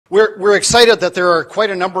We're excited that there are quite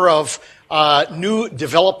a number of new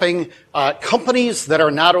developing companies that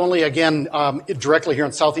are not only, again, directly here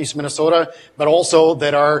in southeast Minnesota, but also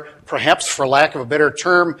that are perhaps, for lack of a better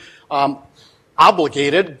term,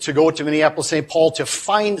 obligated to go to Minneapolis-St. Paul to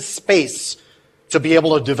find space to be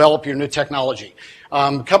able to develop your new technology.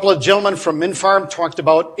 A couple of gentlemen from MinFarm talked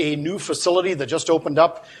about a new facility that just opened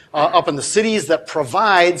up in the cities that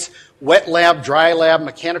provides wet lab, dry lab,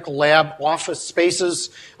 mechanical lab, office spaces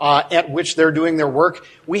at which they're doing their work.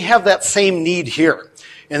 We have that same need here.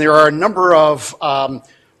 And there are a number of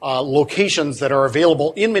locations that are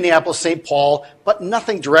available in Minneapolis-St. Paul, but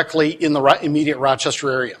nothing directly in the immediate Rochester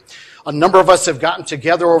area. A number of us have gotten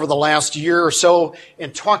together over the last year or so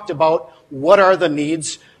and talked about what are the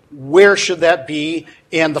needs, where should that be,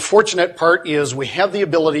 and the fortunate part is we have the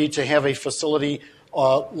ability to have a facility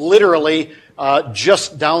literally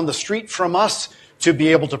just down the street from us to be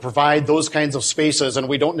able to provide those kinds of spaces, and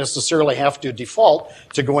we don't necessarily have to default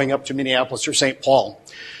to going up to Minneapolis or St. Paul.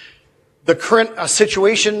 The current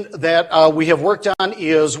situation that we have worked on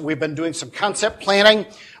is we've been doing some concept planning.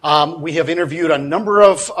 We have interviewed a number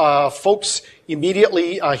of folks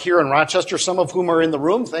immediately here in Rochester, some of whom are in the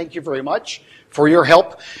room. Thank you very much for your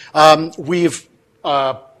help. We've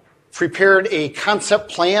prepared a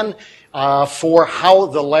concept plan for how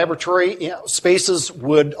the laboratory spaces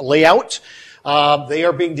would lay out. They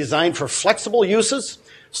are being designed for flexible uses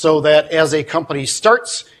so that as a company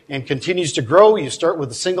starts and continues to grow, you start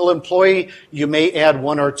with a single employee, you may add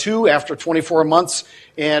one or two after 24 months,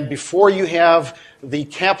 and before you have the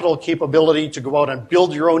capital capability to go out and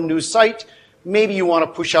build your own new site, maybe you want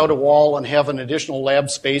to push out a wall and have an additional lab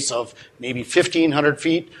space of maybe 1,500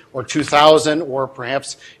 feet or 2,000, or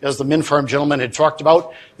perhaps, as the MinFarm gentleman had talked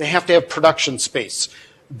about, they have to have production space.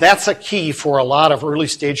 That's a key for a lot of early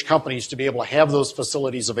stage companies to be able to have those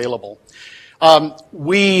facilities available.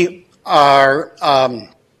 We are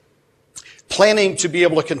planning to be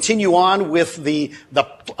able to continue on with the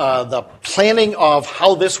planning of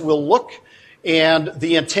how this will look, and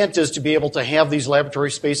the intent is to be able to have these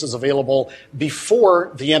laboratory spaces available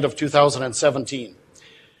before the end of 2017.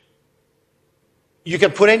 You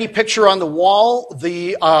can put any picture on the wall.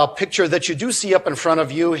 The picture that you do see up in front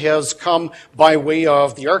of you has come by way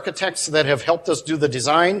of the architects that have helped us do the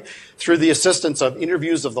design through the assistance of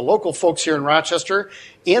interviews of the local folks here in Rochester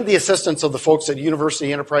and the assistance of the folks at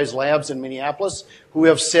University Enterprise Labs in Minneapolis, who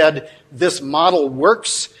have said this model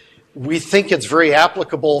works. We think it's very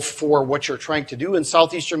applicable for what you're trying to do in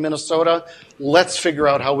southeastern Minnesota. Let's figure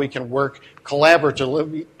out how we can work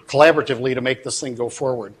collaboratively to make this thing go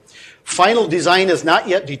forward. Final design is not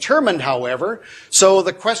yet determined, however, so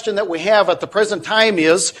the question that we have at the present time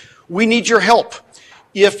is, we need your help.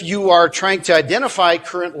 If you are trying to identify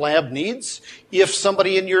current lab needs, if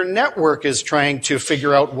somebody in your network is trying to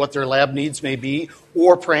figure out what their lab needs may be,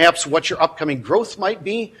 or perhaps what your upcoming growth might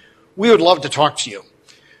be, we would love to talk to you.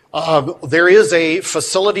 There is a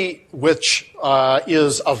facility which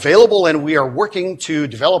is available and we are working to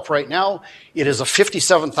develop right now. It is a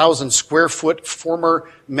 57,000 square foot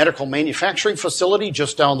former medical manufacturing facility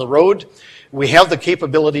just down the road. We have the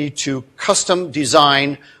capability to custom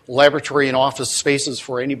design laboratory and office spaces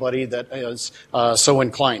for anybody that is so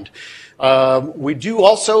inclined. We do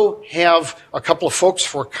also have a couple of folks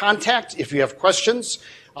for contact if you have questions.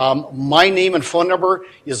 My name and phone number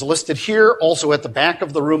is listed here. Also at the back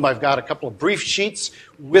of the room, I've got a couple of brief sheets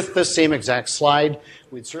with the same exact slide.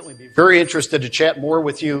 We'd certainly be very interested to chat more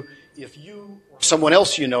with you if you or someone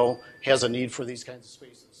else you know has a need for these kinds of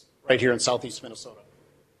spaces right here in southeast Minnesota.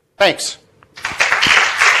 Thanks.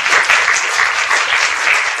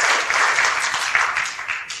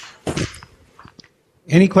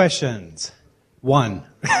 Any questions? One.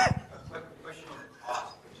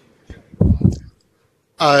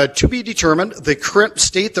 To be determined. The current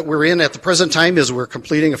state that we're in at the present time is we're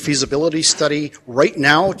completing a feasibility study right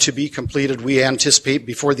now to be completed, we anticipate,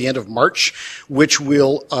 before the end of March, which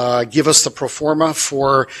will give us the pro forma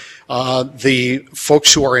for the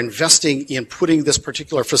folks who are investing in putting this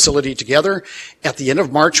particular facility together. At the end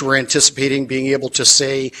of March, we're anticipating being able to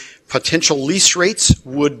say potential lease rates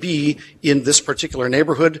would be in this particular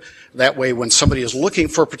neighborhood. That way, when somebody is looking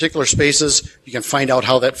for particular spaces, you can find out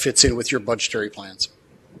how that fits in with your budgetary plans.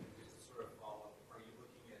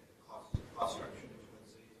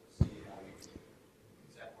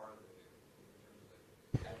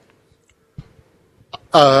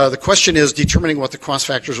 The question is determining what the cost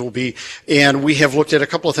factors will be, and we have looked at a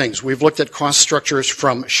couple of things. We've looked at cost structures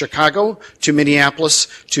from Chicago to Minneapolis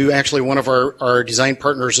to actually one of our design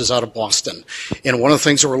partners is out of Boston. And one of the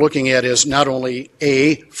things that we're looking at is not only,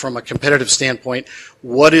 A, from a competitive standpoint,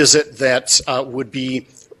 what is it that would be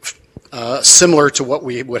similar to what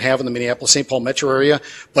we would have in the Minneapolis-St. Paul metro area,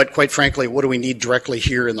 but quite frankly, what do we need directly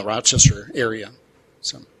here in the Rochester area?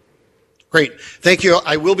 So, great. Thank you.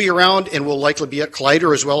 I will be around and will likely be at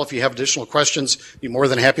Collider as well. If you have additional questions, be more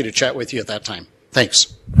than happy to chat with you at that time.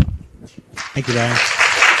 Thanks. Thank you, Larry.